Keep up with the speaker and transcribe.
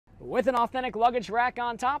With an authentic luggage rack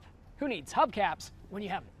on top, who needs hubcaps when you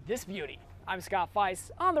have this beauty? I'm Scott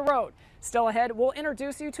Feiss on the road. Still ahead, we'll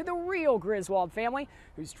introduce you to the real Griswold family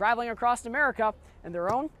who's traveling across America in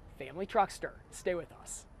their own family truckster. Stay with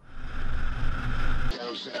us.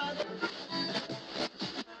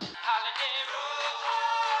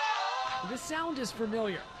 The sound is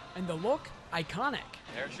familiar and the look iconic.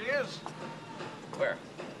 There she is. Where?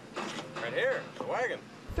 Right here, the wagon.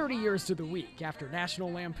 30 years to the week after National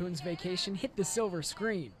Lampoon's Vacation hit the silver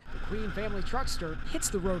screen, the Queen Family Truckster hits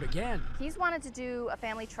the road again. He's wanted to do a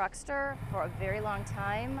family truckster for a very long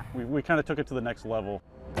time. We kind of took it to the next level.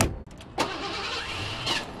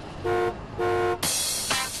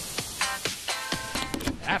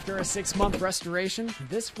 After a 6-month restoration,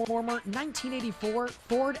 this former 1984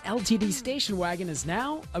 Ford LTD station wagon is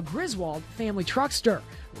now a Griswold family truckster,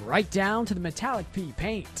 right down to the metallic P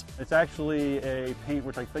paint. It's actually a paint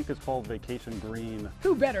which I think is called Vacation Green.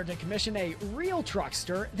 Who better to commission a real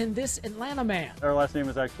truckster than this Atlanta man? Our last name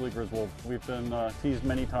is actually Griswold. We've been teased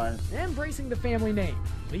many times. Embracing the family name,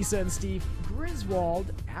 Lisa and Steve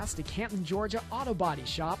Griswold asked a Canton, Georgia auto body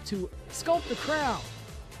shop to sculpt the crown,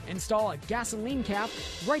 install a gasoline cap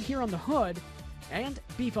right here on the hood, and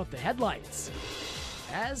beef up the headlights.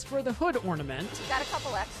 As for the hood ornament, Got a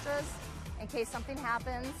couple extras in case something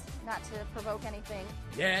happens, not to provoke anything.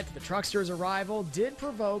 Yet the truckster's arrival did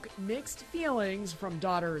provoke mixed feelings from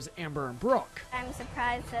daughters Amber and Brooke. I'm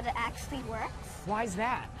surprised that it actually works, Why's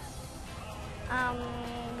that?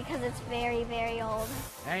 because it's very, very old.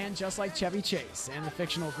 And just like Chevy Chase and the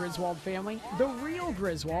fictional Griswold family, the real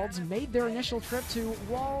Griswolds made their initial trip to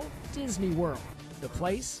Walt Disney World, the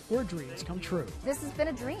place where dreams come true. This has been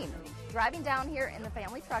a dream. Driving down here in the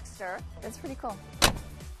family truckster, that's pretty cool.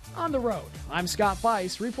 On the road, I'm Scott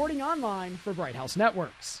Feiss, reporting online for Bright House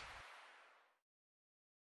Networks.